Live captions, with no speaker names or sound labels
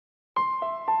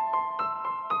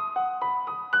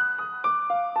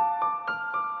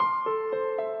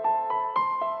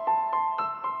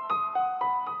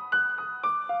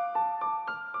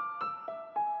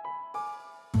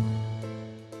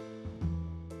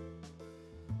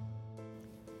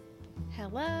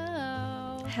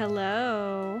Hello.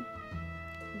 Hello.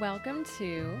 Welcome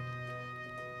to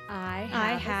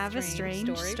I Have a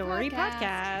Strange Story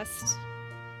podcast.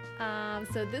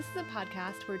 So this is a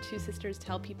podcast where two sisters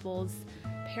tell people's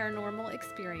paranormal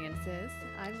experiences.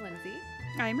 I'm Lindsay.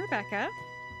 I'm Rebecca.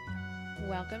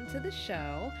 Welcome to the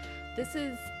show. This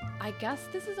is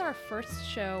our first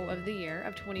show of the year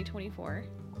of 2024.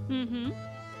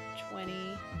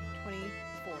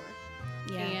 2024.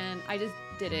 Yeah. And I just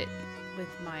did it with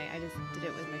my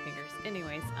fingers.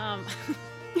 Anyways,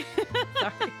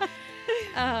 sorry.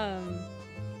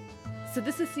 So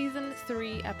this is season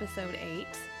 3, episode 8.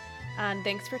 And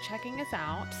thanks for checking us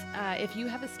out. If you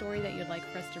have a story that you'd like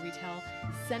for us to retell,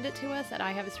 send it to us at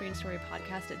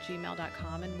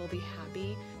ihaveastrangestorypodcast@gmail.com, and we'll be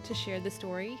happy to share the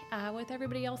story with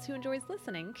everybody else who enjoys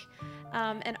listening.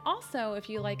 And also, if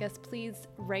you like us, please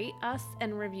rate us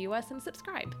and review us and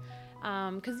subscribe.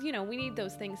 Because, we need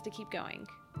those things to keep going.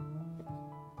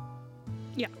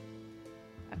 Yeah.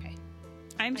 Okay.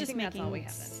 I'm just that's all we making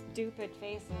have then. stupid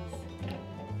faces.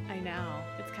 I know.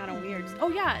 It's kind of weird. Oh,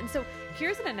 yeah. And so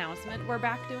here's an announcement. We're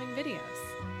back doing videos.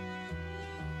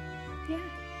 Yeah.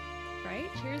 Right?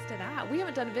 Cheers to that. We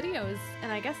haven't done videos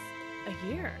in, I guess,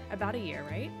 about a year,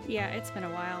 right? Yeah, it's been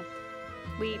a while.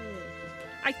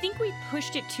 I think we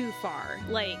pushed it too far.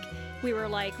 We were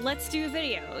like, let's do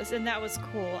videos, and that was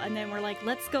cool. And then we're like,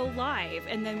 let's go live.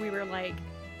 And then we were like,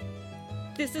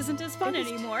 this isn't as fun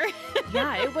anymore.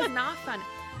 Yeah, it was not fun.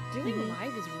 Doing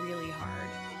live is really hard.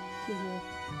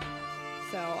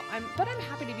 So I'm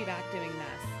happy to be back doing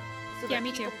this. So that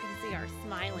me too. people can see our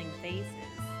smiling faces.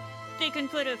 They can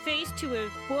put a face to a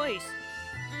voice.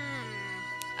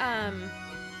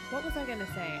 What was I gonna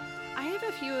say? I have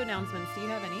a few announcements. Do you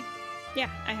have any? Yeah,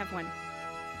 I have one.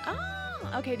 Oh,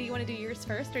 okay. Do you want to do yours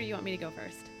first, or do you want me to go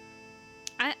first?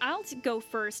 I'll go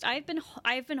first. I've been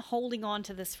holding on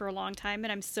to this for a long time,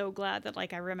 and I'm so glad that I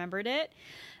remembered it.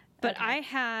 But Okay. I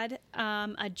had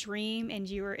a dream, and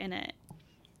you were in it,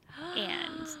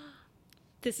 and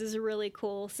this is really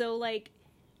cool. So I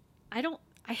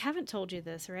haven't told you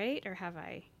this, right? Or have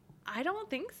I? I don't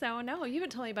think so. No, you haven't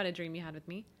told me about a dream you had with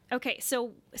me. Okay,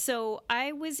 so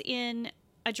I was in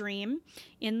a dream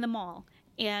in the mall,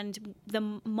 and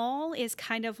the mall is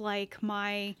kind of like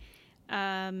my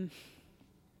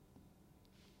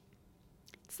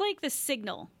it's like the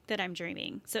signal that I'm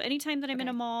dreaming. So anytime that I'm in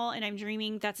a mall and I'm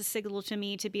dreaming, that's a signal to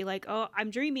me to be like, oh, I'm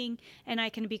dreaming, and I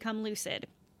can become lucid.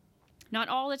 Not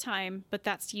all the time, but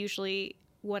that's usually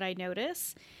what I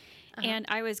notice. Uh-huh. And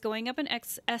I was going up an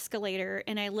escalator,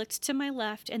 and I looked to my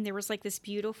left, and there was this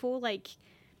beautiful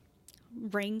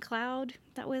rain cloud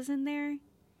that was in there.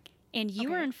 And you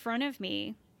were in front of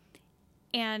me,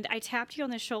 and I tapped you on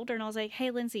the shoulder, and I was like, hey,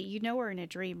 Lindsay, you know we're in a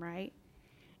dream, right?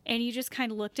 And you just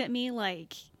kind of looked at me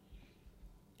like,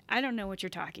 I don't know what you're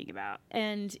talking about.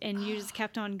 And you just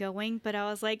kept on going. But I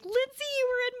was like, Lindsay, you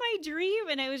were in my dream.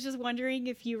 And I was just wondering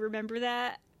if you remember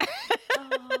that.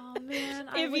 Oh, man.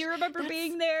 If you remember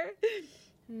being there.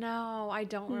 No, I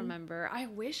don't remember. I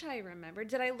wish I remembered.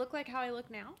 Did I look like how I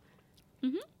look now?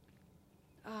 Mm-hmm.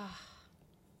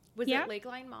 Was it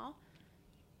Lakeline Mall?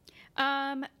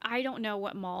 I don't know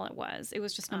what mall it was. It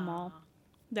was just a mall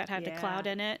that had the cloud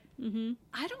in it. Mm-hmm.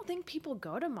 I don't think people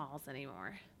go to malls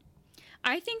anymore.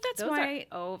 I think that's Those why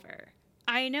are over.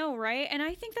 I know, right? And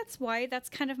I think that's why that's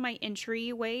kind of my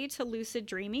entryway to lucid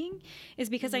dreaming is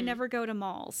because I never go to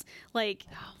malls. Oh my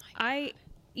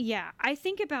God. I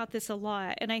think about this a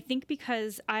lot, and I think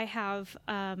because I have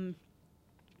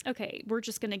okay, we're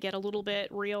just going to get a little bit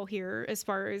real here as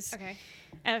far as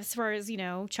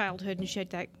childhood and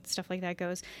shit, that stuff like that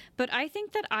goes. But I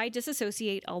think that I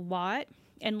disassociate a lot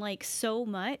and so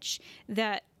much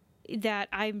that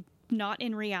I'm not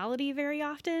in reality very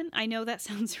often. I know that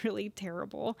sounds really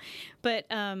terrible, but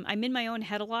I'm in my own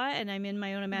head a lot, and I'm in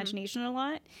my own imagination a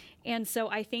lot. And so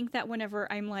I think that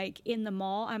whenever I'm in the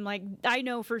mall, I'm like, I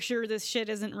know for sure this shit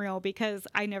isn't real because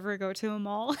I never go to a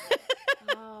mall.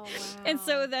 Oh, wow. And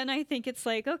so then I think it's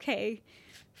okay,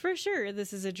 for sure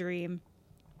this is a dream.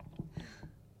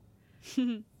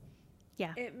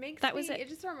 Yeah. It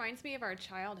just reminds me of our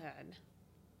childhood.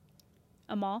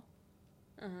 A mall?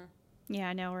 Uh-huh. Yeah,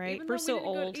 I know, right? Even We're though so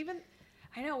old.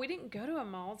 I know, we didn't go to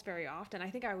malls very often. I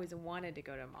think I always wanted to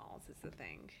go to malls is the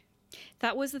thing.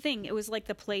 That was the thing. It was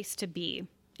the place to be.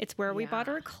 It's where we bought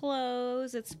our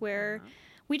clothes. It's where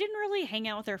we didn't really hang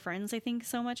out with our friends, I think,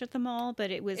 so much at the mall, but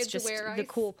it was just the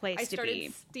cool place to be. I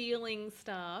started stealing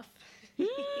stuff.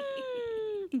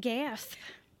 Gas.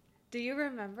 Do you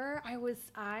remember?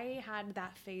 I had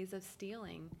that phase of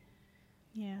stealing.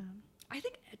 Yeah. I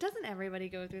think, doesn't everybody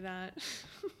go through that?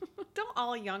 Don't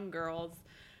all young girls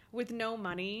with no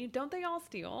money. Don't they all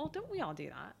steal? Don't we all do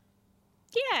that?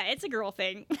 Yeah, it's a girl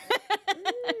thing.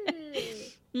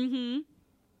 Mm-hmm.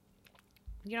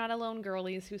 You're not alone,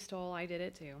 girlies who stole. I did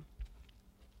it too.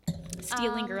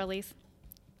 Stealing girlies.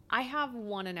 I have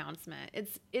one announcement.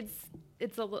 It's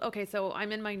okay. So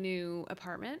I'm in my new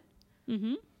apartment,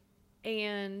 Mm-hmm.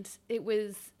 and it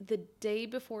was the day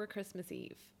before Christmas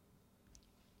Eve.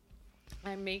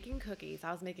 I'm making cookies.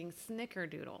 I was making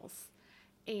snickerdoodles,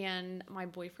 and my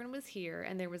boyfriend was here,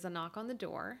 and there was a knock on the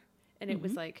door, and it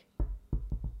was like,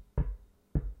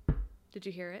 did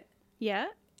you hear it? Yeah.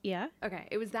 Yeah. Okay,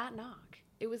 it was that knock.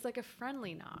 It was like a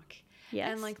friendly knock.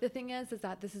 Yes. And like the thing is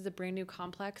that this is a brand new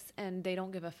complex and they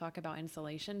don't give a fuck about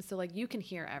insulation. So like you can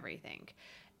hear everything.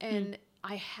 And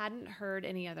I hadn't heard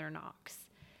any other knocks.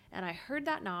 And I heard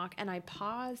that knock and I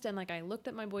paused and like I looked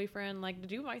at my boyfriend like,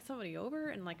 did you invite somebody over?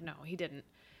 And like, no, he didn't.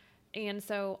 And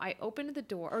so I opened the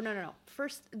door. Or no.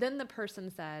 First, then the person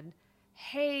said,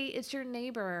 hey, it's your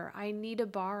neighbor. I need to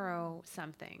borrow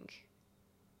something.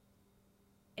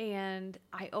 And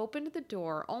I opened the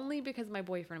door only because my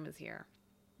boyfriend was here.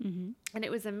 Mm-hmm. And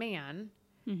it was a man.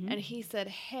 Mm-hmm. And he said,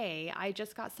 hey, I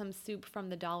just got some soup from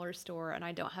the dollar store and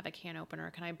I don't have a can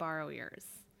opener. Can I borrow yours?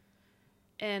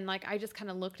 And like, I just kind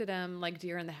of looked at him like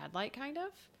deer in the headlight kind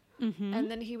of. Mm-hmm.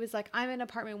 And then he was like, I'm in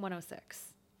apartment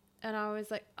 106. And I was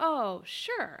like, oh,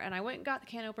 sure. And I went and got the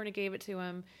can opener and gave it to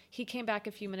him. He came back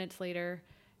a few minutes later.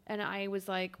 And I was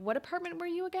like, what apartment were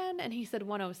you again? And he said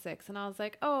 106. And I was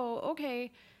like, oh,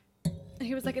 okay. And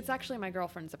he was like, it's actually my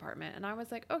girlfriend's apartment. And I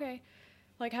was like, okay,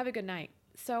 like, have a good night.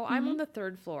 So I'm on the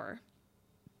 3rd floor.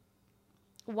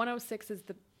 106 is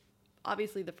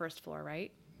obviously the 1st floor,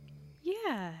 right?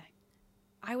 Yeah.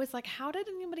 I was like, how did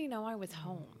anybody know I was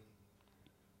home?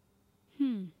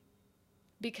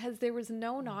 Because there was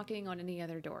no knocking on any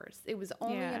other doors. It was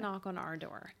only a knock on our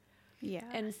door. Yeah.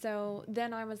 And so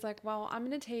then I was like, well, I'm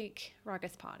going to take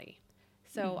Ruckus potty.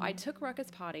 So I took Ruckus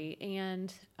potty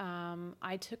and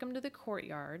I took him to the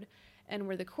courtyard. And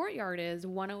where the courtyard is,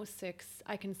 106,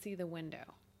 I can see the window.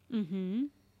 Mm-hmm.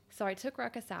 So I took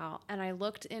Ruckus out and I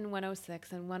looked in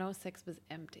 106 and 106 was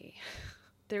empty.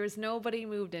 There was nobody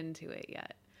moved into it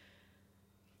yet.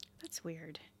 That's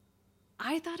weird.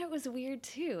 I thought it was weird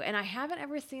too. And I haven't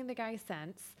ever seen the guy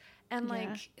since. And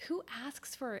like, who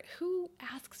asks for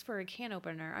a can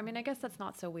opener? I mean, I guess that's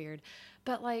not so weird.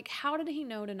 But like, how did he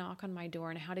know to knock on my door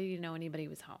and how did he know anybody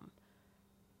was home?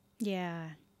 Yeah.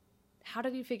 How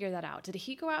did he figure that out? Did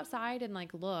he go outside and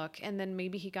like look and then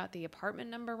maybe he got the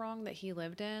apartment number wrong that he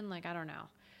lived in? Like, I don't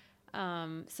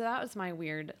know. So that was my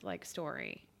weird like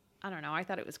story. I don't know. I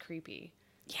thought it was creepy.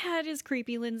 Yeah, it is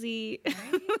creepy, Lindsay.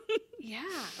 Right? Yeah,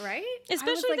 right?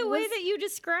 Especially like, the way that you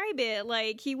describe it.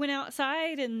 Like, he went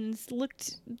outside and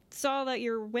saw that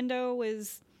your window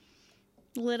was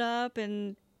lit up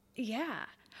and... Yeah.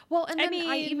 Well, and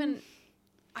then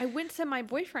I went to my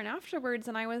boyfriend afterwards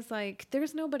and I was like,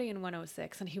 there's nobody in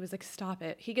 106. And he was like, stop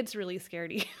it. He gets really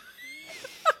scaredy.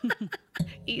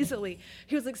 Easily.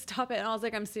 He was like, stop it. And I was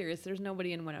like, I'm serious. There's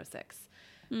nobody in 106.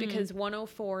 Because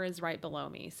 104 is right below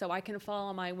me. So I can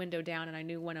follow my window down and I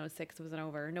knew 106 wasn't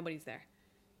over. Nobody's there.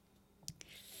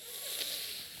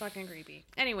 Fucking creepy.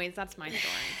 Anyways, that's my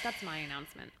story. That's my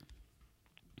announcement.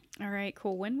 All right,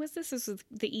 cool. When was this? This was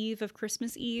the eve of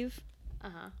Christmas Eve?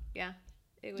 Uh-huh. Yeah.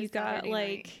 It was you got Saturday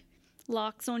like night.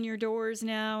 Locks on your doors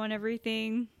now and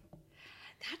everything.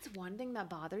 That's one thing that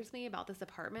bothers me about this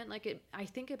apartment. Like I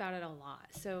think about it a lot.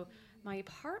 So my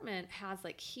apartment has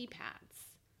like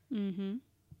keypads. Mm-hmm.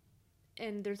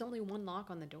 And there's only one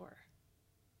lock on the door.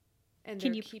 And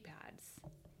they're keypads.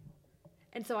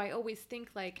 And so I always think,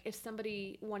 like, if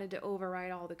somebody wanted to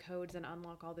override all the codes and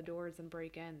unlock all the doors and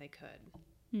break in, they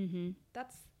could. Mm-hmm.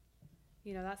 That's,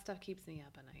 that stuff keeps me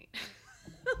up at night.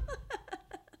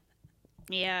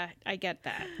 Yeah, I get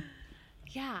that.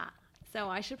 Yeah. So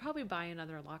I should probably buy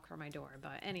another lock for my door.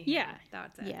 But anyway,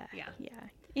 that's it. Yeah.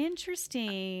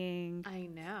 Interesting. I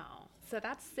know. So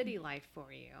that's city life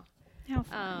for you. How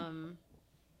fun.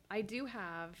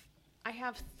 I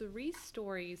have 3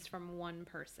 stories from one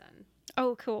person.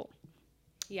 Oh, cool.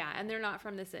 Yeah, and they're not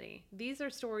from the city. These are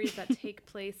stories that take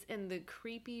place in the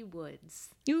creepy woods.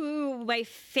 Ooh, my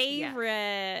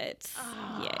favorite. Yes.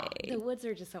 Oh, yay. The woods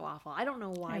are just so awful. I don't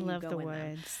know why I you love go the in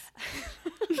woods.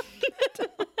 them.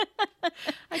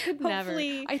 I could never.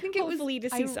 I think it was hopefully to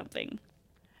see something.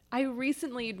 I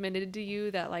recently admitted to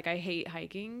you that like I hate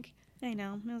hiking. I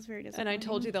know. It was very disappointing. And I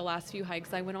told you the last few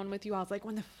hikes I went on with you, I was like,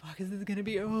 when the fuck is this going to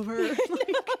be over? Right?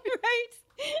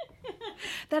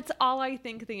 That's all I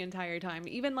think the entire time.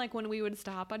 Even like when we would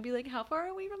stop, I'd be like, how far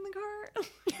are we from the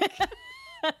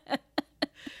car?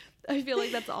 I feel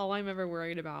like that's all I'm ever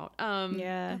worried about.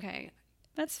 Yeah. Okay.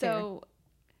 That's So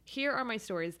here are my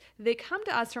stories. They come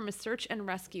to us from a search and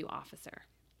rescue officer.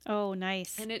 fair. Oh,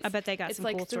 nice. And I bet they got some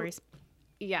like cool stories.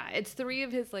 Yeah, it's 3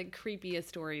 of his like creepiest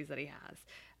stories that he has.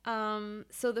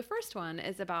 So the first one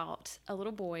is about a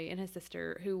little boy and his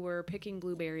sister who were picking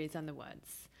blueberries in the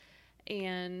woods.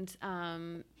 And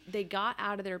they got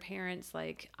out of their parents'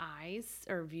 like eyes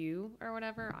or view or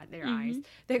whatever, their eyes.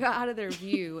 They got out of their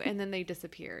view and then they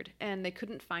disappeared and they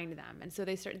couldn't find them. And so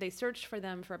they searched for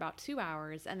them for about 2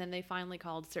 hours and then they finally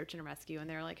called search and rescue and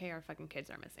they're like, "Hey, our fucking kids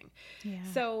are missing." Yeah.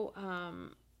 So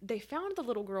they found the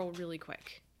little girl really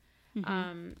quick.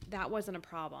 That wasn't a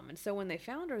problem. And so when they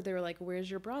found her, they were like, "Where's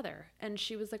your brother?" And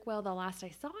she was like, "Well, the last I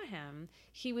saw him,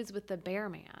 he was with the bear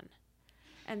man."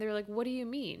 And they're like, "What do you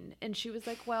mean?" And she was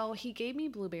like, "Well, he gave me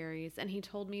blueberries and he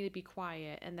told me to be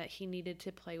quiet and that he needed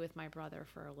to play with my brother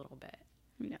for a little bit."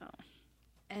 No.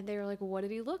 And they were like, "What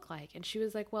did he look like?" And she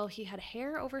was like, "Well, he had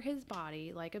hair over his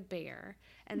body like a bear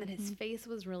and then his face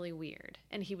was really weird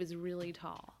and he was really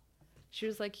tall." She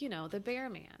was like, "The bear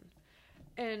man."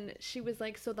 And she was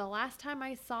like, "So the last time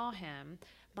I saw him,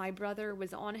 my brother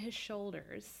was on his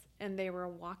shoulders and they were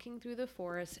walking through the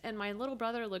forest and my little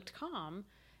brother looked calm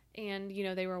and,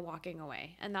 they were walking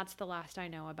away. And that's the last I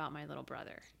know about my little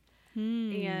brother."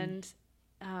 And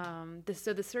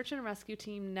so the search and rescue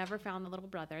team never found the little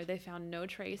brother. They found no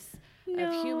trace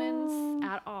of humans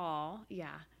at all.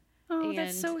 Yeah. Oh,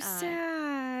 that's so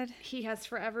sad. He has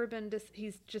forever been,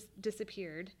 he's just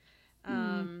disappeared.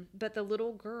 But the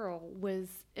little girl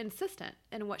was insistent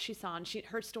in what she saw, and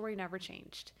her story never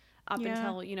changed up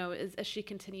until, as she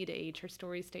continued to age, her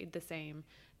story stayed the same,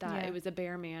 that it was a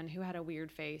bear man who had a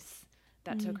weird face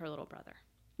that took her little brother.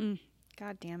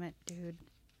 God damn it, dude.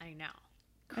 I know.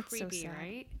 That's Creepy, so sad.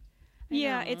 right?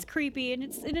 Yeah, it's creepy and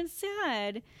it's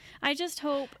sad. I just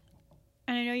hope,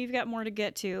 and I know you've got more to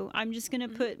get to, I'm just going to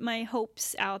put my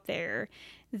hopes out there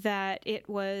that it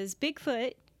was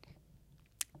Bigfoot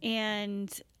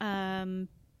and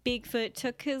Bigfoot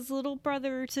took his little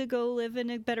brother to go live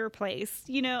in a better place,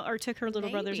 or took her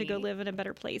little brother to go live in a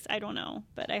better place. I don't know,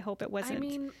 but I hope it wasn't. I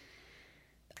mean,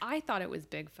 I thought it was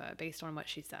Bigfoot based on what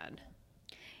she said.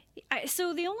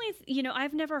 So the only,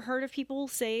 I've never heard of people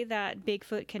say that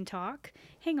Bigfoot can talk.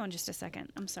 Hang on just a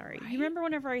second. I'm sorry. Right? You remember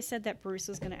whenever I said that Bruce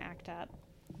was going to act up?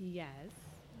 Yes.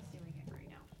 He's doing it right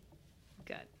now.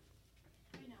 Good.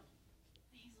 I know.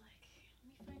 He's like,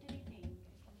 let me find anything.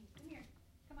 Come here.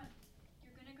 Come on.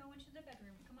 You're going to go into the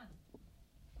bedroom. Come on.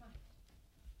 Come on.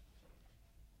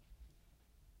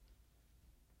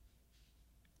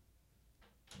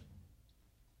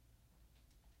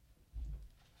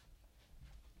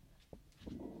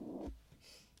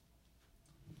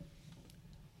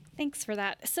 Thanks for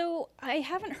that. So I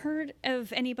haven't heard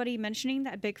of anybody mentioning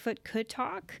that Bigfoot could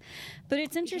talk, but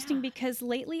it's interesting because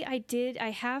lately I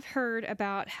have heard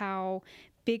about how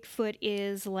Bigfoot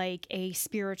is like a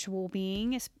spiritual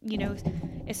being,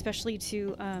 especially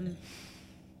to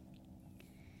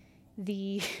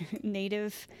the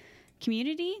native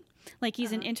community. Like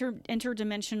he's an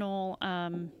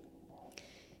interdimensional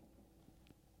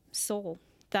soul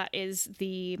that is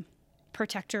the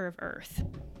protector of Earth.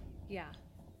 Yeah.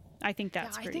 I think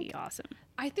that's pretty awesome.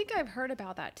 I think I've heard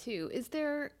about that too. Is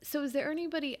there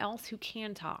anybody else who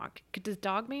can talk? Does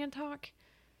Dogman talk?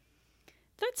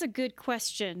 That's a good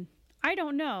question. I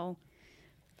don't know.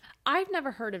 I've never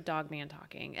heard of Dogman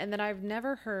talking, and then I've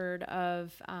never heard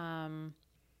of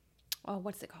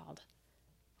what's it called?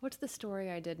 What's the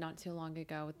story I did not too long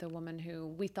ago with the woman who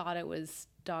we thought it was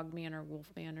Dogman or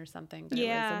Wolfman or something? But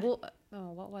yeah. It was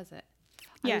what was it?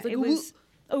 Yeah, it was.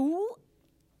 Oh.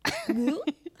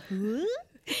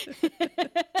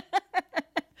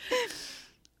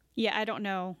 Yeah, I don't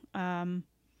know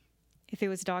if it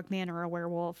was Dogman or a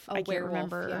werewolf. I can't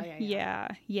remember. Yeah.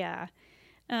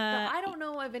 But I don't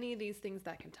know of any of these things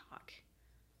that can talk.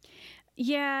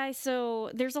 Yeah,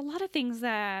 so there's a lot of things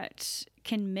that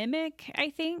can mimic, I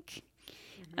think.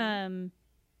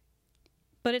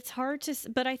 But it's hard to...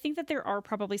 But I think that there are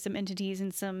probably some entities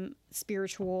and some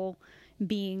spiritual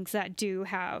beings that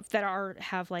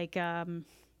have like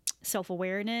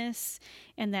self-awareness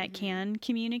and that can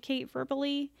communicate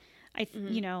verbally. I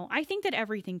think that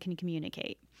everything can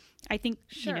communicate. I think,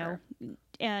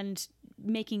 and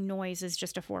making noise is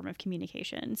just a form of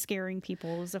communication. Scaring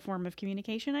people is a form of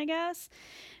communication, I guess.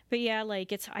 But yeah,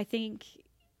 like I think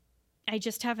I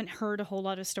just haven't heard a whole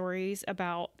lot of stories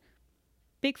about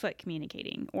Bigfoot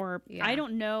communicating, or I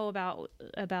don't know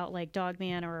about like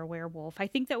Dogman or a werewolf. I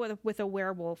think that with a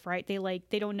werewolf, right?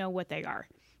 They don't know what they are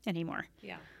anymore.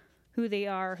 Yeah. Who they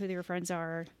are, who their friends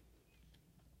are.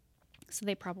 So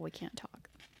they probably can't talk.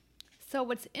 So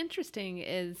what's interesting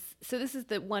is, so this is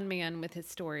the one man with his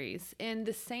stories. In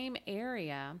the same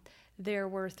area, there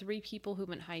were 3 people who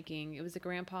went hiking. It was a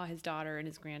grandpa, his daughter, and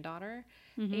his granddaughter.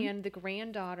 And the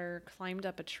granddaughter climbed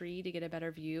up a tree to get a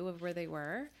better view of where they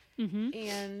were.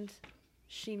 And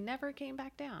she never came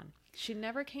back down. She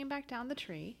never came back down the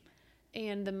tree.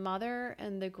 And the mother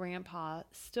and the grandpa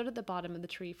stood at the bottom of the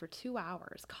tree for 2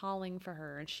 hours calling for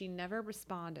her, and she never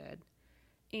responded.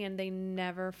 And they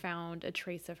never found a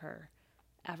trace of her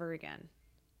ever again.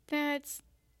 That's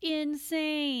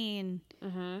insane.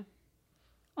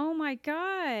 Oh my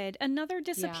God. Another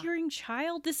disappearing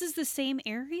child? This is the same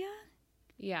area?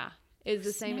 Yeah. It's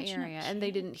the same Snatching up area. And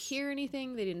they didn't kids. hear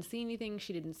anything. They didn't see anything.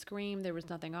 She didn't scream. There was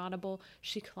nothing audible.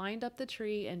 She climbed up the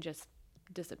tree and just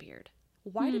disappeared.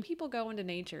 Why do people go into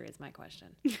nature is my question.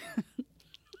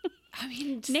 I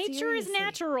mean, Nature is seriously.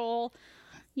 natural,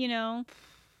 you know.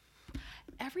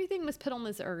 Everything was put on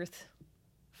this earth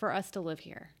for us to live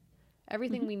here.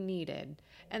 Everything we needed.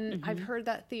 And I've heard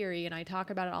that theory, and I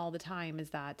talk about it all the time, is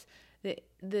that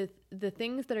the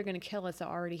things that are going to kill us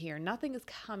are already here. Nothing is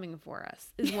coming for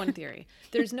us, is one theory.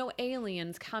 There's no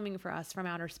aliens coming for us from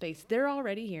outer space. They're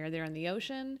already here. They're in the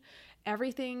ocean.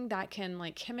 Everything that can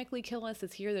like chemically kill us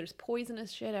is here. There's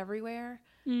poisonous shit everywhere.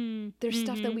 There's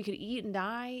stuff that we could eat and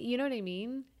die. You know what I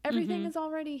mean? Everything is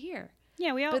already here.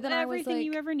 Yeah, we all But then I was everything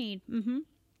you like- ever need.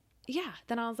 Yeah.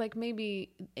 Then I was like,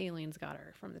 maybe aliens got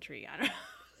her from the tree. I don't know.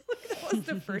 That was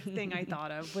the first thing I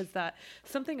thought of, was that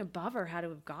something above her had to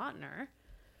have gotten her.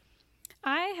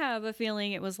 I have a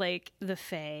feeling it was like the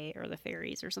fae or the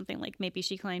fairies or something. Like maybe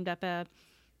she climbed up a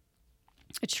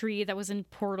tree that was in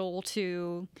portal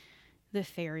to the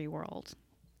fairy world.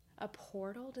 A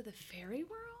portal to the fairy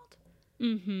world?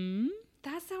 Mm-hmm.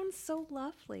 That sounds so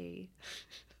lovely.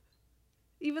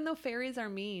 Even though fairies are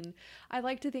mean, I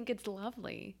like to think it's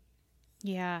lovely.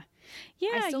 Yeah.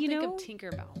 Yeah, I still you think know. of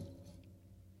Tinkerbell.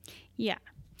 Yeah.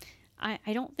 I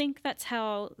don't think that's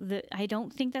how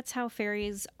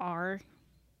fairies are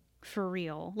for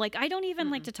real. Like I don't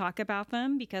even like to talk about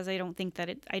them because I don't think that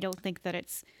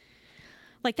it's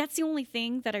like that's the only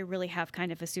thing that I really have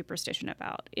kind of a superstition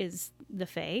about is the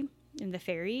fae and the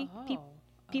fairy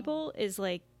people is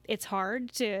like it's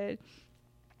hard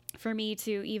for me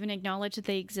to even acknowledge that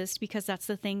they exist because that's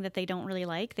the thing that they don't really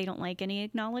like. They don't like any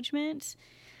acknowledgement.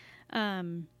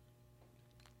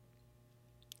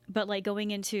 But like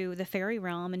going into the fairy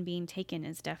realm and being taken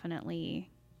is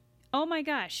definitely, oh my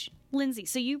gosh, Lindsay.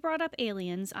 So you brought up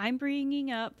aliens. I'm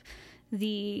bringing up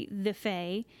the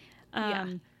fae.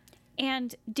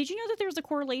 And did you know that there's a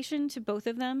correlation to both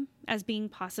of them as being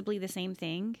possibly the same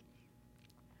thing?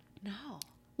 No.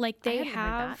 Like I hadn't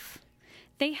heard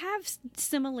they have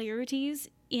similarities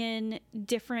in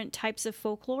different types of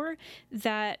folklore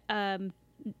that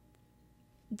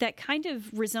that kind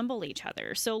of resemble each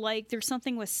other. So like there's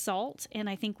something with salt and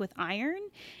I think with iron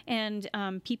and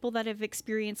people that have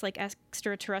experienced like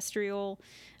extraterrestrial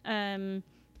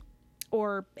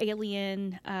or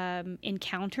alien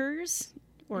encounters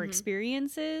or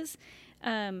experiences,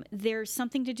 there's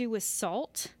something to do with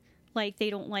salt. Like they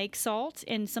don't like salt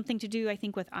and something to do, I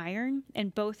think, with iron.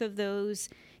 And both of those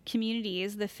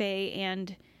communities, the fae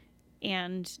and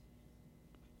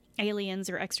aliens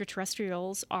or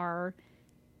extraterrestrials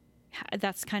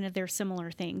that's kind of their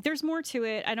similar thing. There's more to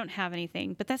it. I don't have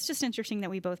anything, but that's just interesting that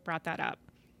we both brought that up.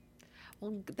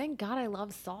 Well, thank God I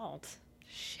love salt.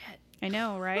 Shit. I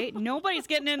know, right? Nobody's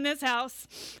getting in this house.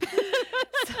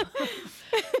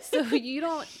 So you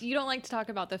don't like to talk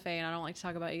about the fae, and I don't like to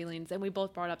talk about aliens, and we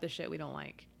both brought up the shit we don't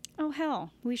like. Oh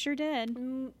hell, we sure did.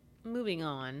 Moving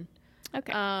on.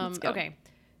 Okay. Let's go. Okay.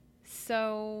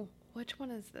 So which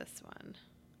one is this one?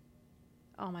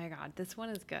 Oh my God, this one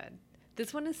is good.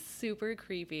 This one is super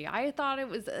creepy. I thought it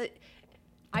was.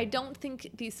 I don't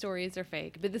think these stories are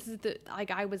fake, but this is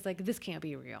I was like, this can't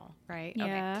be real, right?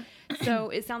 Yeah. Okay. So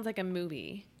it sounds like a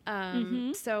movie.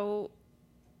 So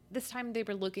this time they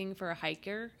were looking for a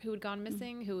hiker who had gone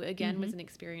missing, who again was an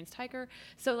experienced hiker.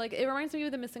 So like it reminds me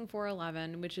of the Missing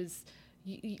 411, which is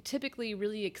typically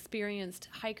really experienced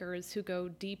hikers who go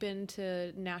deep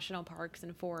into national parks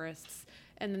and forests,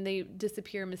 and then they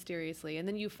disappear mysteriously. And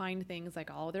then you find things like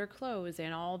all their clothes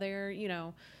and all their,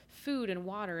 food and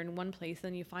water in one place.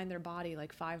 And then you find their body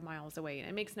like 5 miles away. And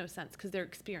it makes no sense because they're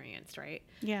experienced, right?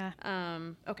 Yeah.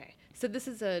 Okay. So this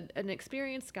is an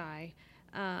experienced guy.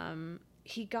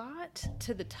 He got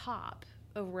to the top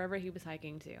of wherever he was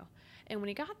hiking to. And when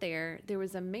he got there, there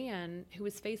was a man who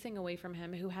was facing away from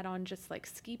him who had on just like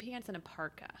ski pants and a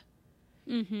parka.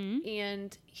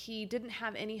 And he didn't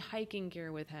have any hiking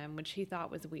gear with him, which he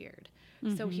thought was weird.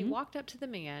 So he walked up to the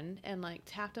man and like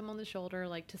tapped him on the shoulder,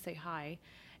 like to say hi.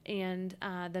 And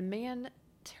the man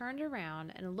turned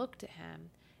around and looked at him,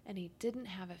 and he didn't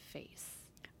have a face.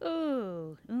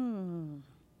 Ooh. Ooh.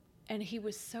 And he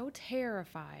was so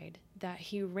terrified that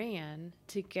he ran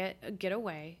to get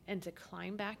away and to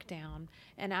climb back down.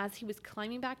 And as he was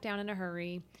climbing back down in a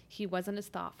hurry, he wasn't as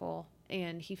thoughtful,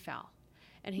 and he fell.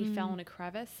 And he fell in a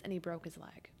crevice, and he broke his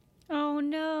leg. Oh,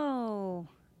 no.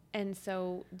 And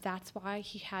so that's why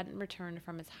he hadn't returned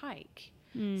from his hike.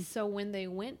 So when they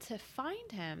went to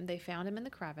find him, they found him in the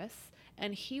crevice,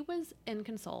 and he was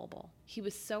inconsolable. He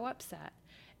was so upset,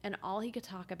 and all he could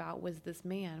talk about was this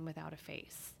man without a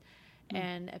face.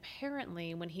 And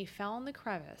apparently when he fell in the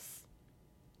crevice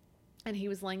and he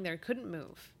was laying there, couldn't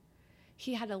move,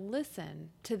 he had to listen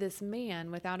to this man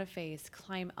without a face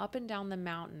climb up and down the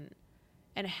mountain,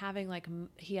 and having like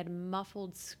he had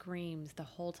muffled screams the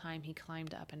whole time he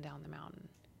climbed up and down the mountain.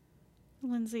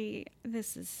 Lindsay,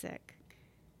 this is sick.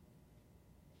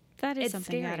 That is It's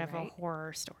something scary, out of right? a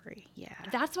horror story. Yeah.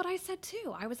 That's what I said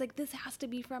too. I was like, this has to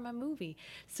be from a movie.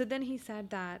 So then he said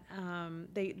that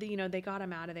they got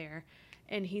him out of there,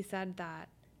 and he said that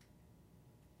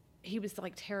he was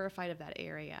like terrified of that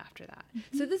area after that.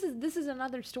 So this is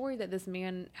another story that this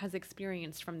man has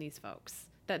experienced from these folks,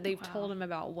 that they've told him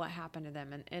about what happened to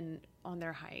them and on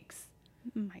their hikes.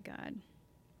 Oh my God.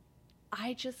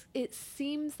 It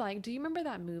seems like, do you remember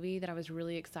that movie that I was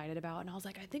really excited about? And I was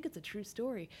like, I think it's a true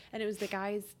story. And it was the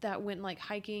guys that went like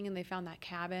hiking, and they found that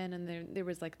cabin, and there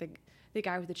was like the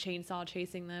guy with the chainsaw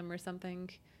chasing them or something.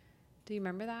 Do you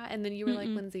remember that? And then you were like,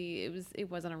 Lindsay,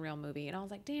 it wasn't a real movie. And I was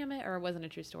like, damn it, or it wasn't a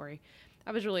true story.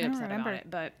 I was really upset about it,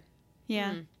 but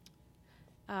yeah.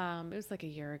 It was like a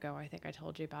year ago, I think I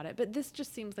told you about it. But this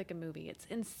just seems like a movie. It's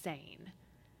insane.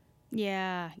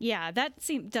 Yeah. Yeah. That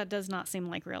does not seem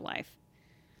like real life.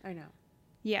 I know.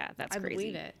 Yeah, that's crazy. I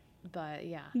believe it, but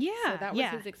yeah. Yeah. So that was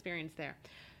his experience there.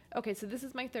 Okay, so this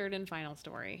is my third and final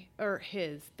story, or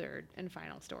his third and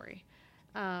final story.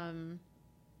 Okay.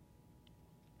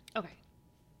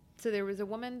 So there was a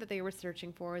woman that they were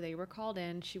searching for. They were called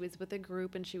in. She was with a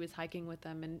group, and she was hiking with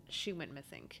them, and she went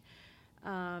missing.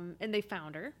 And they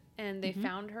found her, and they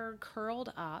found her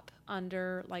curled up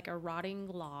under like a rotting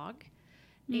log,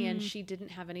 and she didn't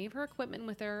have any of her equipment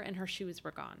with her, and her shoes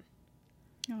were gone.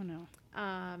 Oh no.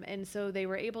 And so they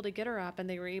were able to get her up, and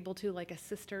they were able to like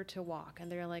assist her to walk.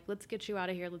 And they're like, let's get you out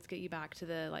of here. Let's get you back to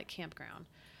the like campground.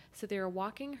 So they were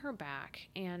walking her back,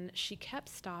 and she kept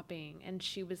stopping, and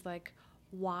she was like,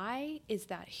 why is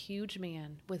that huge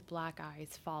man with black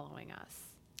eyes following us?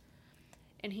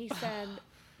 And he said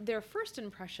their first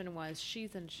impression was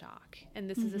she's in shock, and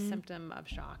this is a symptom of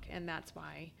shock, and that's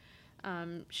why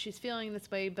she's feeling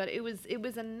this way. But it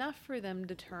was enough for them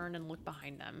to turn and look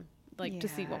behind them, like to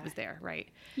see what was there, right?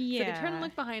 Yeah. So they turned and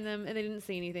looked behind them, and they didn't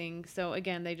see anything. So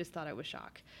again, they just thought it was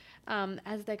shock.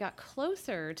 As they got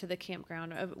closer to the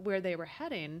campground of where they were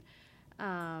heading,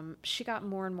 she got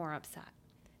more and more upset.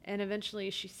 And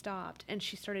eventually she stopped, and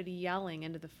she started yelling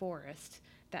into the forest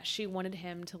that she wanted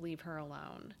him to leave her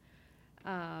alone.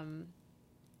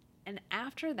 And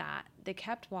after that, they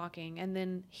kept walking, and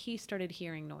then he started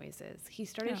hearing noises. He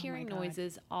started hearing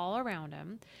noises all around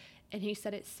him, and he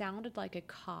said it sounded like a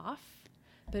cough,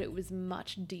 but it was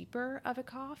much deeper of a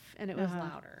cough, and it was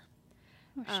louder.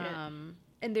 Oh, shit.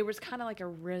 And there was kind of like a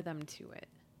rhythm to it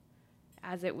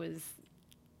as it was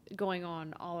going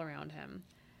on all around him.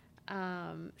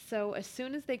 So as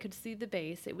soon as they could see the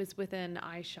base, it was within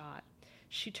eye shot.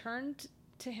 She turned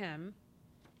to him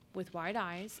with wide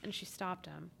eyes, and she stopped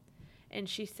him. And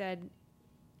she said,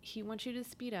 he wants you to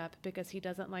speed up because he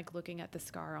doesn't like looking at the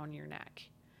scar on your neck.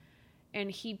 And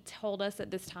he told us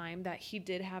at this time that he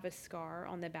did have a scar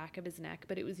on the back of his neck,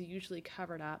 but it was usually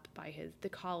covered up by the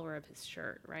collar of his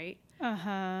shirt, right?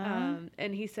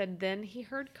 And he said then he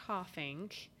heard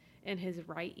coughing in his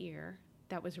right ear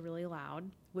that was really loud,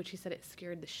 which he said it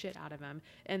scared the shit out of him.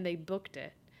 And they booked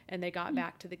it, and they got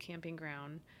back to the camping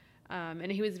ground. And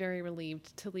he was very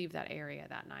relieved to leave that area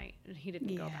that night, and he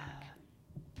didn't go back.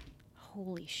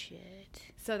 Holy shit.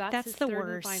 So that's his the third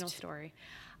worst. and final story.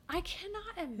 I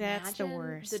cannot imagine That's the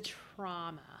worst.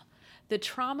 the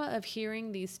trauma of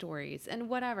hearing these stories. And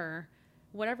whatever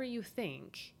you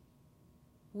think,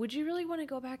 would you really want to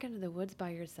go back into the woods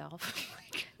by yourself?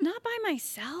 Not by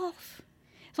myself.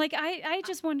 Like, I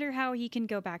just wonder how he can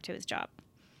go back to his job.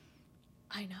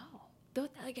 I know.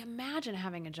 Like, imagine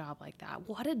having a job like that.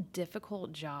 What a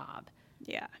difficult job.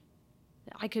 Yeah.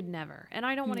 I could never. And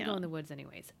I don't want to No. go in the woods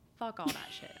anyways. Fuck all that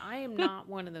shit. I am not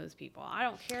one of those people. I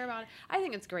don't care about it. I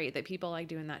think it's great that people like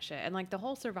doing that shit. And like the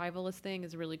whole survivalist thing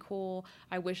is really cool.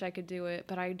 I wish I could do it,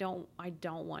 but I don't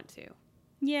want to.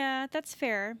 Yeah, that's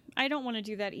fair. I don't want to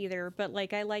do that either, but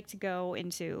like I like to go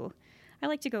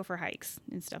for hikes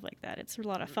and stuff like that. It's a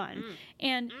lot of fun.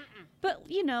 And but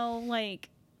you know, like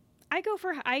I go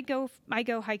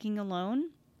hiking alone,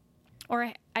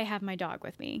 or I have my dog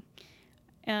with me.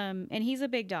 And he's a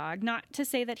big dog. Not to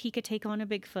say that he could take on a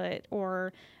Bigfoot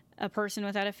or a person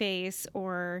without a face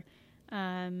or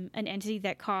an entity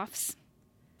that coughs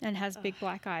and has big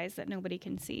black eyes that nobody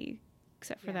can see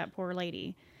except for that poor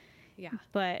lady. Yeah.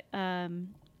 But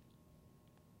I'm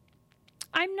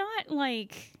not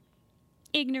like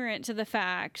ignorant to the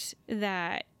fact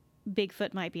that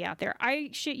Bigfoot might be out there.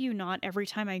 I shit you not, every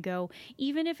time I go,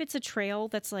 even if it's a trail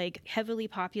that's like heavily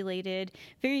populated,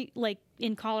 very like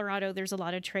in Colorado, there's a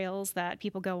lot of trails that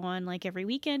people go on like every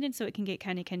weekend, and so it can get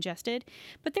kind of congested.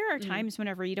 But there are times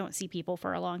whenever you don't see people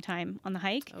for a long time on the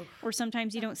hike, or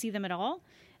sometimes you don't see them at all.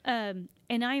 And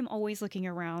I am always looking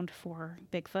around for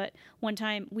Bigfoot. One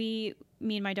time me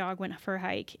and my dog went for a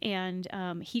hike, and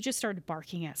he just started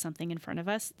barking at something in front of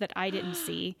us that I didn't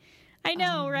see. I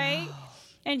know, right? No.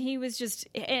 And he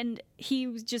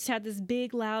just had this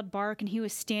big loud bark, and he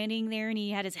was standing there and he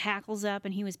had his hackles up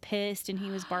and he was pissed and he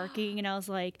was barking. And I was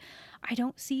like, I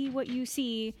don't see what you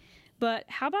see, but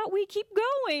how about we keep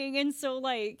going? And so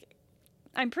like,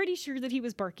 I'm pretty sure that he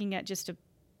was barking at just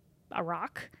a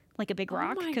rock, like a big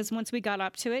rock. Because once we got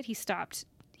up to it, he stopped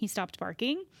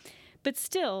barking. But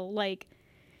still, like,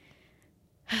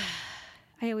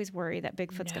 I always worry that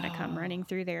Bigfoot's going to come running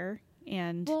through there.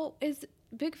 And well, is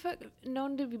Bigfoot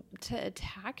known to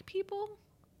attack people?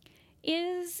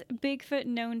 Is Bigfoot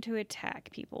known to attack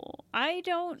people? I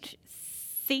don't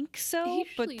think so,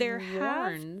 but there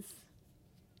warns.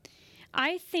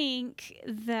 I think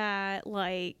that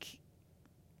like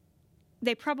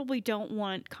they probably don't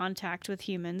want contact with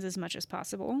humans as much as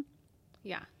possible.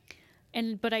 Yeah.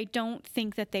 But I don't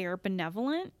think that they are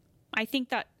benevolent. I think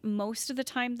that most of the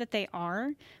time that they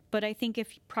are, but I think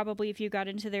if you got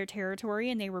into their territory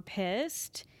and they were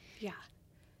pissed,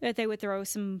 that they would throw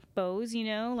some bows, you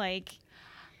know, like.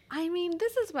 I mean,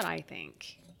 this is what I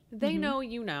think. They know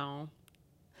you know,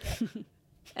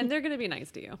 and they're gonna be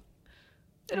nice to you.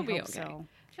 It'll be okay. So.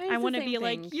 I want to be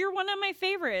like, you're one of my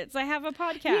favorites. I have a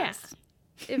podcast. Yeah.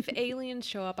 If aliens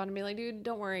show up, I'd be like, dude,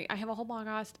 don't worry. I have a whole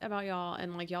podcast about y'all,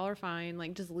 and like y'all are fine.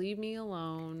 Like, just leave me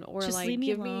alone, or just like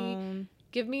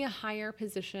give me a higher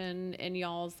position in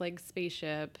y'all's like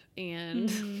spaceship,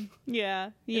 and yeah,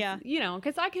 you know,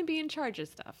 because I can be in charge of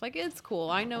stuff. Like, it's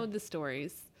cool. I know the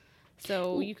stories,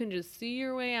 so you can just see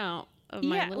your way out of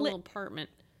my little apartment.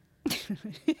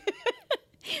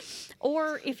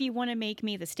 Or if you want to make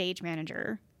me the stage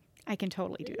manager, I can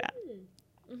totally do that.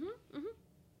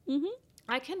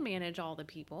 I can manage all the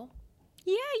people.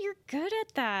 Yeah, you're good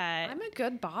at that. I'm a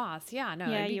good boss. Yeah, no,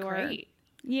 it'd be great.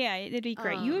 Yeah, it'd be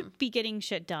great. You would be getting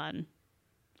shit done.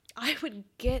 I would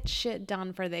get shit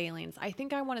done for the aliens. I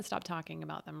think I want to stop talking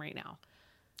about them right now.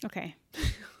 Okay.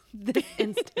 This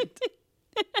instant.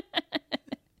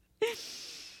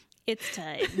 It's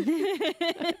time.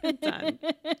 Done.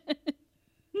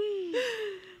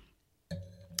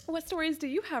 What stories do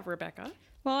you have, Rebecca?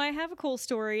 Well, I have a cool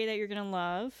story that you're going to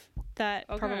love that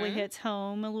probably hits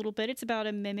home a little bit. It's about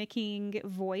a mimicking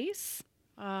voice.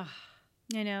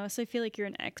 You know, so I feel like you're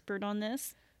an expert on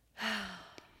this.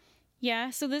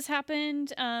 Yeah, so this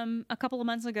happened a couple of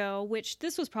months ago, which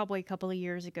this was probably a couple of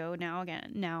years ago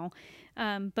now.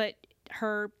 But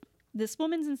this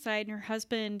woman's inside, and her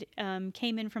husband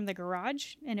came in from the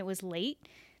garage, and it was late.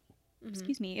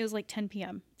 Excuse me, it was like 10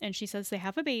 p.m. And she says they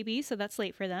have a baby, so that's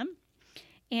late for them.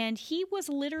 And he was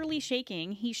literally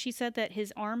shaking. She said that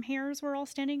his arm hairs were all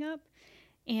standing up.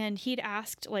 And he'd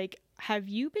asked, like, have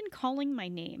you been calling my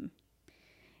name?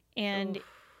 And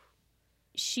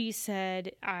she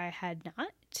said, I had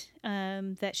not.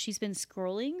 That she's been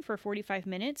scrolling for 45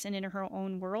 minutes and in her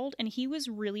own world. And he was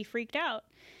really freaked out.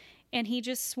 And he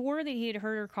just swore that he had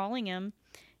heard her calling him.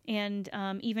 And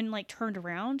even, like, turned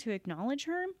around to acknowledge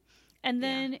her. And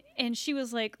then, and she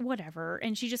was like, whatever.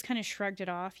 And she just kind of shrugged it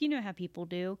off. You know how people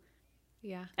do.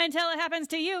 Yeah. Until it happens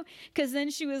to you. Because then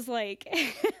she was like,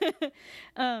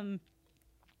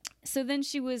 so then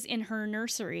she was in her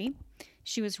nursery.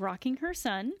 She was rocking her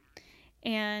son.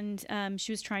 And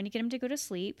she was trying to get him to go to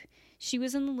sleep. She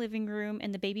was in the living room,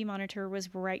 and the baby monitor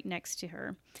was right next to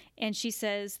her. And she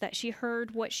says that she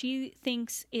heard what she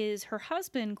thinks is her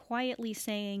husband quietly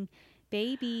saying,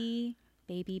 baby,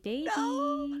 baby, baby.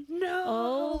 No.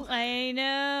 Oh, I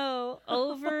know.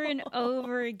 Over and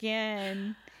over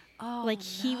again. Oh, like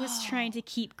he was trying to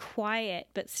keep quiet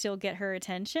but still get her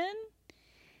attention.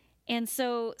 And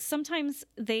so sometimes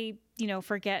they,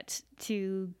 forget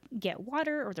to get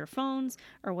water or their phones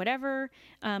or whatever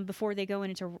before they go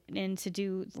in to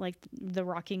do like the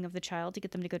rocking of the child to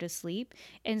get them to go to sleep.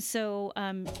 And so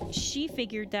she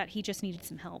figured that he just needed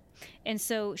some help. And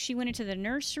so she went into the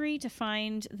nursery to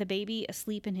find the baby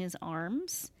asleep in his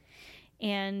arms.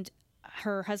 And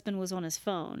her husband was on his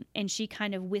phone. And she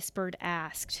kind of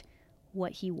asked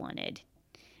what he wanted.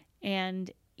 And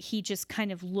he just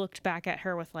kind of looked back at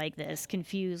her with like this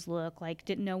confused look, like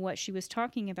didn't know what she was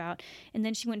talking about. And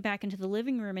then she went back into the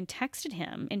living room and texted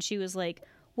him. And she was like,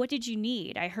 "What did you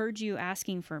need? I heard you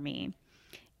asking for me."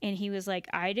 And he was like,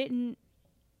 "I didn't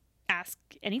ask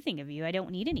anything of you. I don't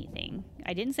need anything.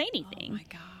 I didn't say anything." Oh my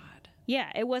God.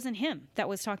 Yeah, it wasn't him that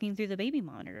was talking through the baby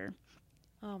monitor.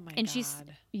 Oh my and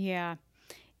God. Yeah.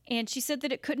 And she said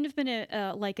that it couldn't have been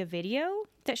a video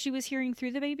that she was hearing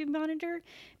through the baby monitor,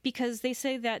 because they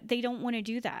say that they don't want to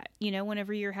do that.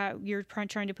 Whenever you're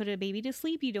trying to put a baby to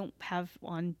sleep, you don't have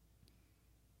on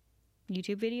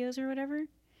YouTube videos or whatever.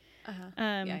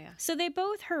 Yeah. So they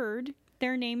both heard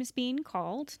their names being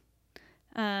called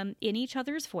in each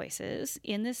other's voices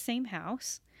in this same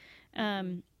house.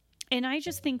 And I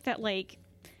just think that, like,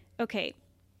 okay,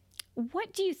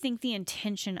 what do you think the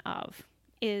intention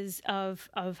is of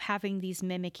having these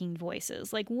mimicking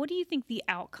voices? Like, what do you think the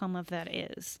outcome of that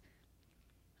is?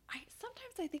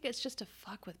 Sometimes I think it's just to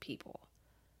fuck with people.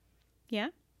 Yeah?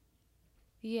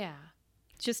 Yeah.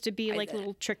 Just to be like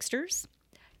little tricksters?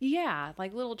 Yeah,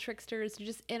 like little tricksters,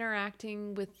 just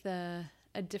interacting with a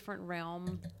different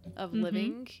realm of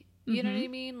living. You know what I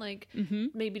mean? Like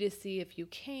maybe to see if you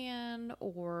can,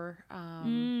 or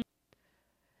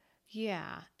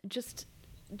yeah, just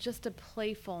a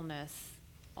playfulness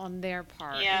on their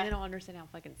part. Yeah. And they don't understand how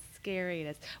fucking scary it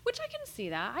is. Which I can see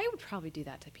that. I would probably do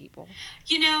that to people.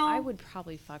 I would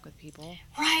probably fuck with people.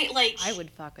 Right, like... I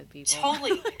would fuck with people.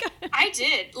 Totally. I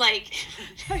did, like...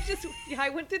 I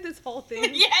went through this whole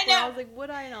thing. Yeah, I know. I was like, would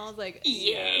I? And I was like,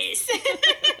 yes.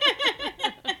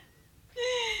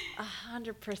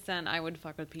 100% I would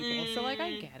fuck with people. So, like,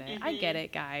 I get it. I get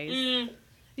it, guys.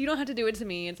 You don't have to do it to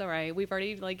me. It's all right. We've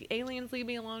already, like, aliens leave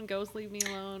me alone, ghosts leave me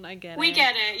alone. I get it. We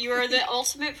get it. You are the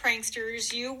ultimate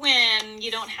pranksters. You win.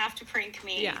 You don't have to prank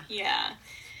me. Yeah. Yeah.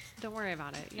 Don't worry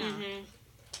about it. Yeah.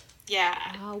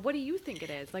 Yeah. What do you think it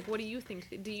is? Like, what do you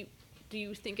think? Do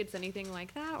you think it's anything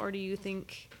like that? Or do you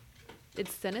think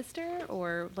it's sinister?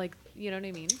 Or, like, you know what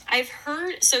I mean? I've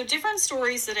heard, so different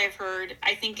stories that I've heard,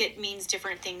 I think it means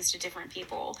different things to different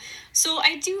people. So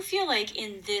I do feel like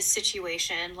in this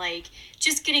situation, like,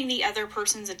 just getting the other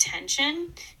person's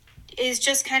attention is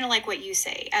just kind of like what you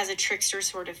say, as a trickster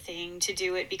sort of thing, to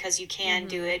do it because you can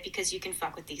do it, because you can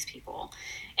fuck with these people.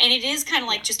 And it is kind of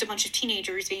like just a bunch of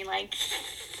teenagers being like,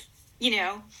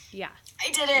 Yeah.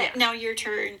 I did it. Yeah. Now your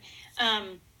turn.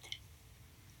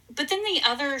 But then the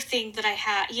other thing that I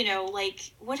had,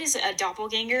 like, what is it, a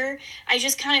doppelganger? I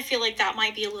just kind of feel like that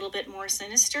might be a little bit more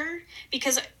sinister,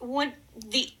 because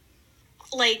the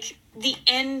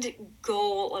end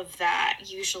goal of that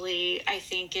usually, I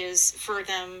think, is for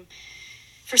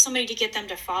somebody to get them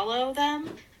to follow them.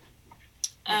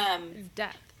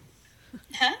 Death.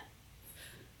 Huh?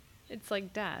 It's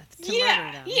like death. To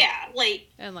murder them. Yeah, like...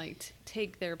 And, like,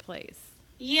 take their place.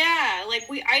 Yeah, like,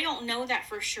 I don't know that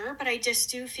for sure, but I just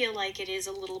do feel like it is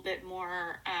a little bit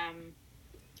more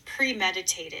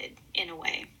premeditated in a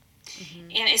way.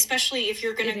 And especially if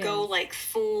you're going to go, like,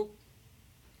 full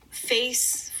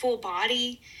face, full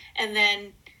body, and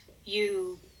then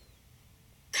you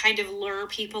kind of lure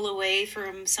people away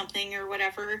from something or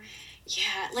whatever.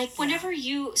 Yeah, like, whenever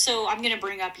so I'm going to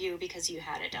bring up you because you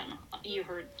had it done. You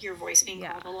heard your voice being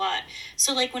called a lot.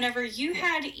 So, like, whenever you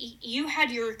had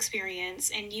your experience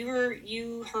and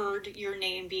you heard your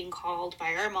name being called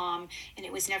by our mom and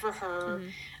it was never her.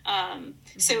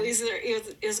 So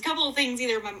it was a couple of things.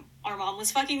 Either our mom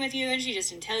was fucking with you and she just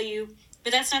didn't tell you,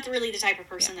 but that's not really the type of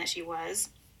person that she was.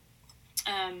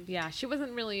 She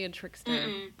wasn't really a trickster.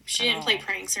 She didn't play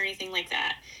pranks or anything like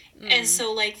that. And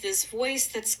so, like, this voice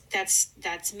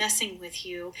that's messing with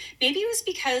you, maybe it was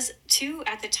because, too,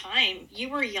 at the time, you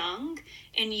were young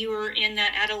and you were in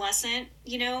that adolescent,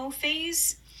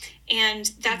 phase.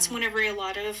 And that's whenever a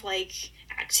lot of, like,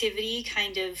 activity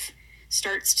kind of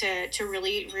starts to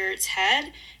really rear its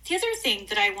head. The other thing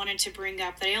that I wanted to bring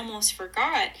up that I almost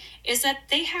forgot is that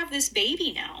they have this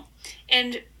baby now.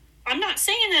 And I'm not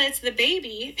saying that it's the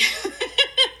baby,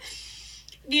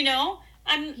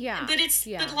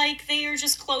 but like, they are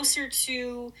just closer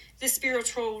to the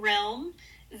spiritual realm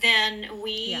than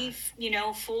we,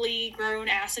 fully grown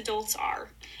ass adults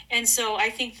are. And so I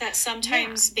think that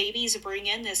sometimes babies bring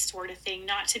in this sort of thing,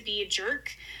 not to be a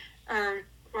jerk, or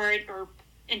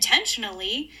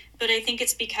intentionally, but I think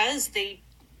it's because they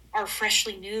are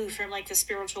freshly new from like the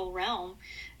spiritual realm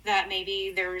that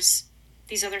maybe there's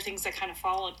these other things that kind of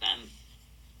followed them.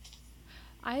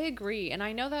 I agree. And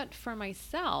I know that for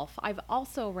myself, I've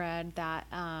also read that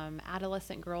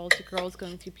adolescent girls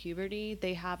going through puberty,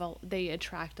 they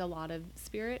attract a lot of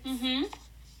spirits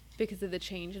because of the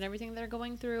change and everything they're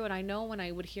going through. And I know when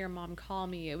I would hear Mom call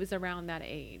me, it was around that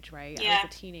age, right? Yeah. I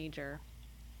was a teenager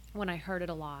when I heard it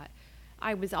a lot.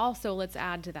 I was also, let's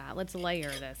add to that, let's layer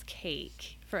this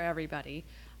cake for everybody.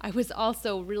 I was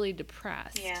also really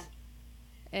depressed. Yeah.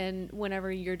 And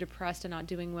whenever you're depressed and not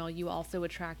doing well, you also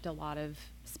attract a lot of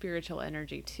spiritual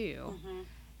energy too.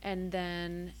 And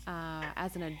then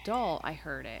as an adult, I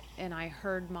heard it. And I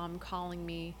heard Mom calling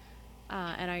me.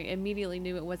 And I immediately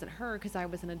knew it wasn't her because I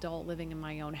was an adult living in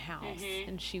my own house.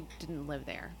 And she didn't live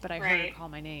there. But I heard her call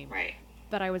my name. Right.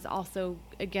 But I was also,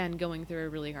 again, going through a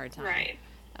really hard time. Right.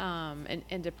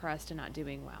 And depressed and not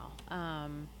doing well.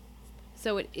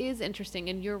 So it is interesting.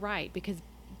 And you're right, because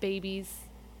babies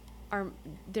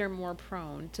they're more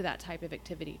prone to that type of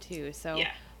activity too. So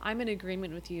yeah. I'm in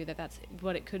agreement with you that that's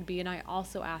what it could be. And I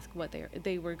also ask what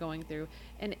they were going through.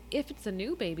 And if it's a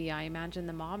new baby, I imagine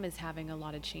the mom is having a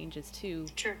lot of changes too.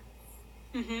 Sure.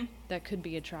 That could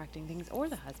be attracting things, or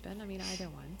the husband. I mean, either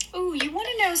one. Oh, you want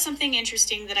to know something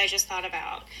interesting that I just thought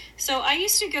about? So I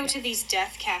used to go to these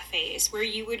death cafes where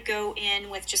you would go in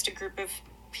with just a group of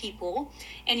people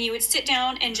and you would sit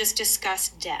down and just discuss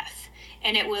death.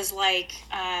 And it was like,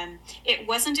 it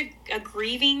wasn't a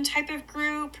grieving type of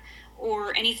group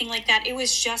or anything like that. It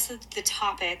was just the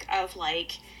topic of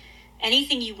like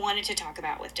anything you wanted to talk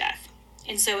about with death.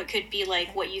 And so it could be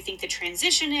like what you think the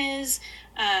transition is,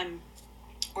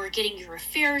 or getting your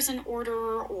affairs in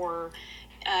order, or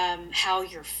how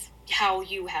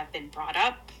you have been brought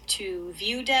up to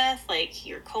view death, like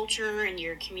your culture and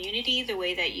your community, the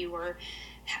way that you were,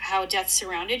 how death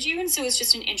surrounded you. And so it's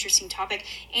just an interesting topic.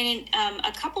 And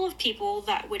a couple of people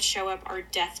that would show up are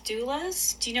death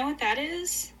doulas. Do you know what that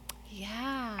is?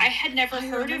 Yeah. I had never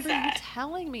heard of that. You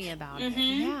telling me about it.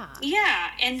 Yeah. Yeah.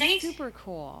 And they super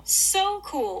cool. So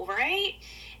cool, right?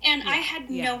 And I had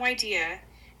no idea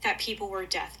that people were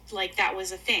death, like that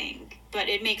was a thing. But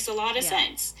it makes a lot of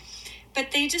sense.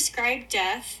 But they describe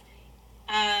death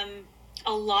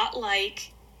a lot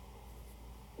like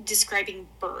describing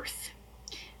birth.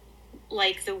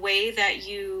 Like the way that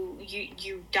you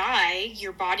die,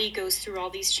 your body goes through all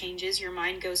these changes, your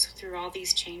mind goes through all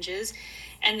these changes,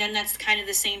 and then that's kind of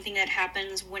the same thing that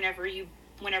happens whenever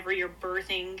you're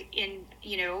birthing in,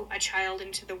 a child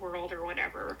into the world or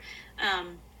whatever.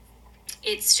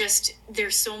 It's just,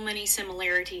 there's so many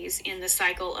similarities in the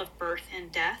cycle of birth and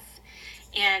death,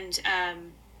 and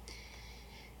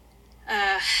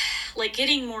like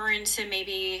getting more into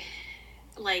maybe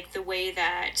like the way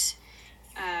that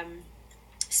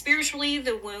spiritually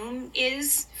the womb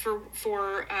is for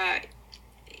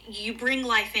you bring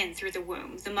life in through the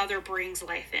womb. The mother brings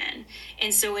life in,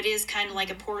 and so it is kind of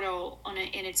like a portal on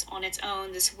its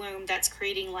own, this womb that's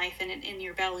creating life in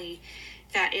your belly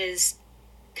that is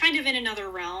kind of in another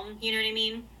realm, you know what I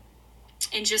mean?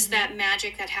 And just that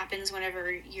magic that happens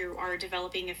whenever you are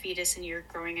developing a fetus and you're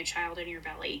growing a child in your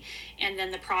belly, and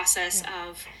then the process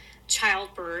of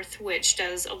childbirth, which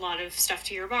does a lot of stuff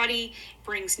to your body,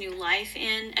 brings new life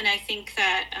in. And I think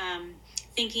that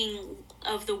thinking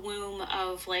of the womb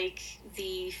of like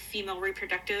the female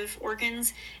reproductive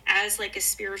organs as like a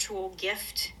spiritual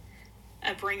gift,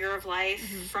 a bringer of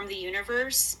life from the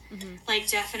universe, like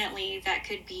definitely that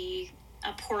could be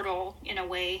a portal in a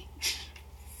way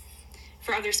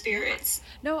for other spirits.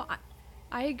 No,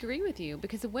 I agree with you,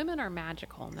 because the women are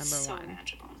magical, number so one.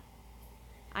 Magical.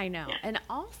 I know. Yeah. And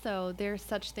also there's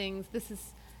such things, this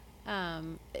is,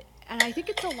 and I think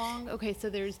it's so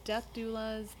there's death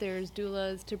doulas, there's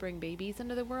doulas to bring babies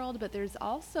into the world, but there's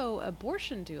also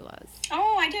abortion doulas.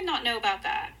 Oh, I did not know about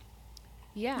that.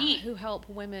 Yeah, Neat. who help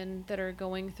women that are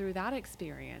going through that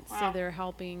experience. Wow. So they're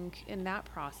helping in that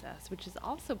process, which is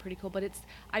also pretty cool. But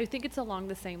I think it's along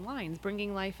the same lines,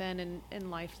 bringing life in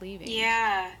and life leaving.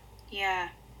 Yeah.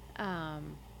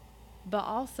 But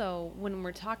also, when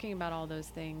we're talking about all those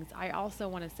things, I also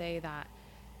want to say that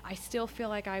I still feel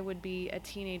like I would be a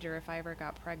teenager if I ever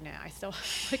got pregnant. I still,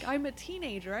 like, I'm a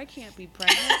teenager. I can't be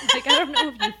pregnant. Like, I don't know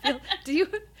if you feel, do you?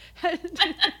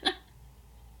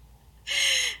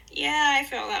 Yeah, I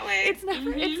feel that way. It's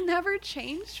never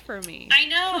changed for me. I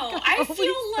know. Like, I I'm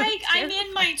feel always so like I'm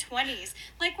in terrified. my 20s.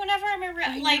 Like, whenever I'm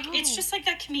around, like, know. it's just like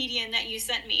that comedian that you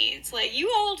sent me. It's like,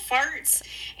 you old farts.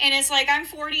 And it's like, I'm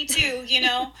 42,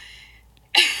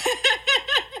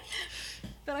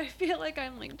 But I feel like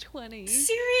I'm like 20.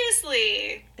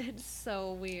 Seriously. It's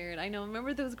so weird. I know.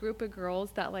 Remember those group of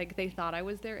girls that like they thought I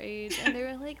was their age and they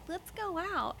were like, let's go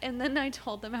out. And then I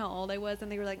told them how old I was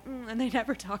and they were like, and they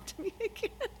never talked to me again.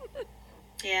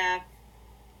 Yeah.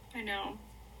 I know.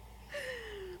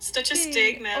 Such a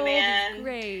stigma, man.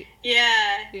 Great.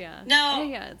 Yeah. Yeah. No.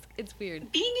 Yeah, it's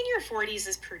weird. Being in your 40s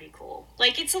is pretty cool.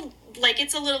 Like it's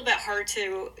a little bit hard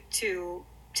to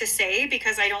say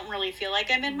because I don't really feel like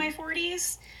I'm in my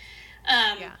 40s.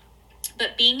 Yeah.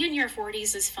 But being in your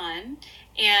 40s is fun,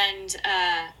 and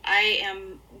I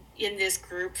am in this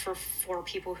group for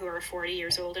people who are 40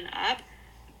 years old and up,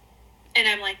 and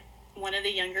I'm like one of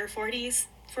the younger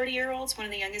 40-year-olds, one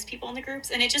of the youngest people in the groups,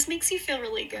 and it just makes you feel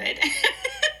really good.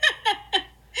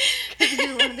 Because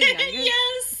you're one of the youngest?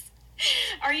 Yes.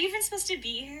 Are you even supposed to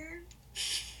be here?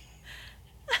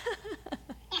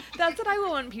 That's what I would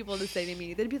want people to say to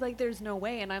me. They'd be like, there's no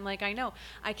way. And I'm like, I know.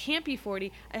 I can't be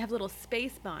 40. I have little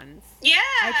space buns. Yeah,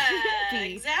 I can't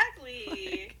be.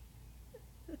 exactly.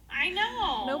 I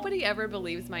know. Nobody ever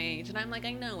believes my age. And I'm like,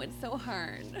 I know. It's so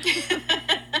hard.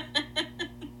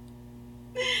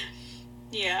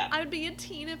 Yeah. I would be a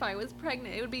teen if I was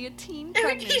pregnant. It would be a teen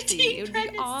pregnancy. It would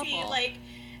be awful. Like,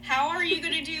 how are you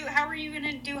gonna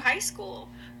do high school?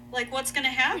 Like, what's gonna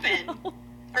happen?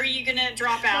 Are you gonna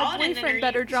drop out? My boyfriend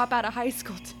better drop out of high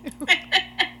school too.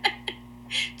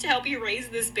 To help you raise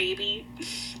this baby.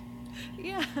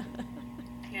 Yeah.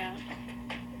 Yeah.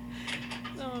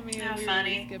 Oh man, How we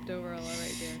funny. Really skipped over a lot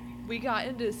right there. We got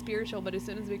into spiritual, but as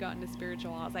soon as we got into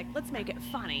spiritual, I was like, let's make it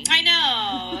funny. I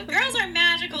know. Girls are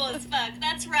magical as fuck.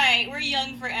 That's right. We're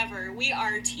young forever. We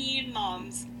are teen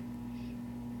moms.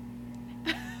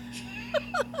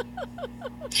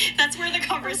 That's where the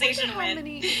conversation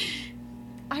went.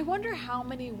 I wonder how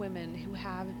many women who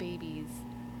have babies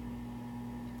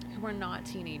who are not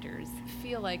teenagers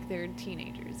feel like they're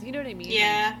teenagers. You know what I mean?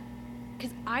 Yeah.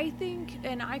 Because I think,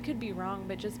 and I could be wrong,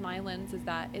 but just my lens is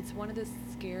that it's one of the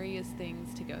scariest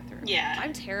things to go through. Yeah.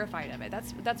 I'm terrified of it.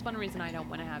 That's one reason I don't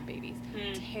want to have babies.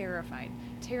 Terrified.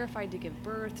 Terrified to give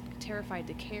birth, terrified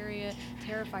to carry it,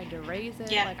 terrified to raise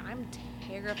it. Yeah. Like, I'm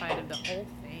terrified of the whole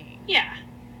thing. Yeah.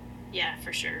 Yeah,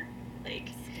 for sure.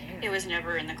 Like, Scared. it was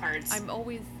never in the cards. I'm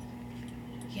always...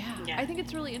 Yeah. I think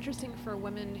it's really interesting for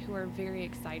women who are very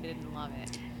excited and love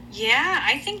it. Yeah,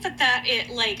 I think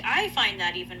I find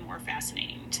that even more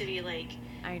fascinating to be like,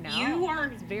 I know.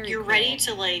 You're ready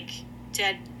to like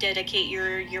dedicate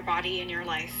your body and your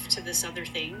life to this other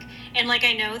thing. And like,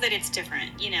 I know that it's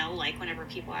different, you know, like whenever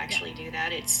people actually do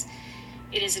that, it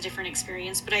is a different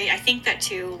experience. But I think that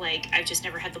too, like, I've just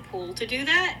never had the pull to do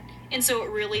that. And so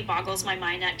it really boggles my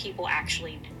mind that people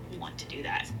actually want to do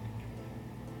that.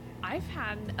 I've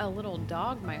had a little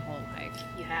dog my whole life.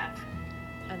 You have.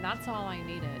 And that's all I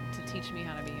needed to teach me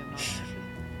how to be a mother.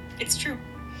 It's true.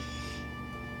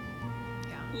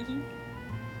 Yeah. Mm-hmm.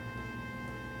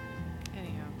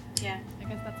 Anyhow. Yeah. I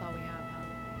guess that's all we have, huh?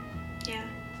 Yeah.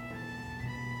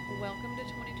 Welcome to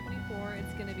 2024.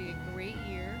 It's going to be a great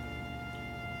year.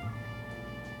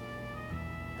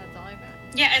 That's all I've got.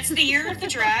 Yeah, it's the year of the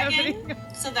dragon,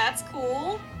 so that's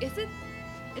cool. Is it?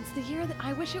 It's the year that...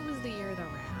 I wish it was the year of the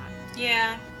rat.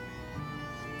 Yeah.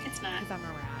 It's not. Because I'm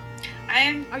a rat.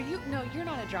 Are you? No, you're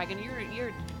not a dragon.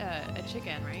 You're a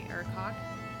chicken, right? Or a cock?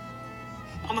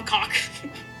 I'm a cock.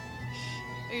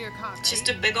 Or you're a cock, right? Just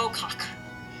a big old cock.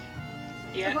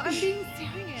 Yeah. Well, I'm being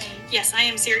serious. Yes, I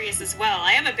am serious as well.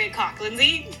 I am a big cock,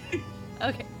 Lindsay.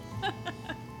 Okay.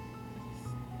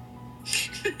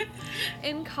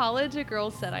 In college, a girl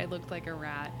said I looked like a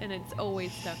rat, and it's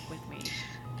always stuck with me.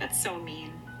 That's so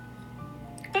mean.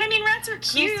 But I mean, rats are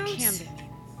cute. Girls can be.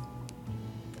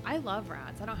 I love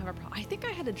rats. I don't have a problem. I think I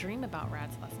had a dream about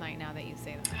rats last night, now that you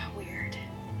say that. Oh, weird.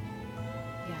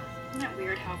 Yeah. Isn't that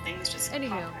weird how things just Anywho.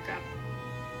 pop back up?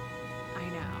 I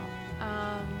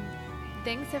know.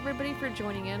 Thanks, everybody, for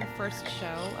joining in. First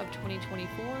show of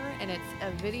 2024, and it's a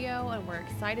video, and we're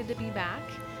excited to be back.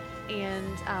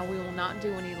 And we will not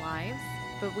do any lives,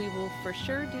 but we will for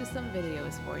sure do some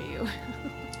videos for you.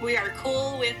 We are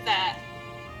cool with that.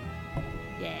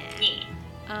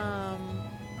 Yeah.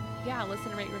 Yeah,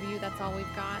 listen, rate, review. That's all we've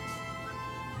got.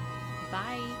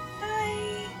 Bye. Bye.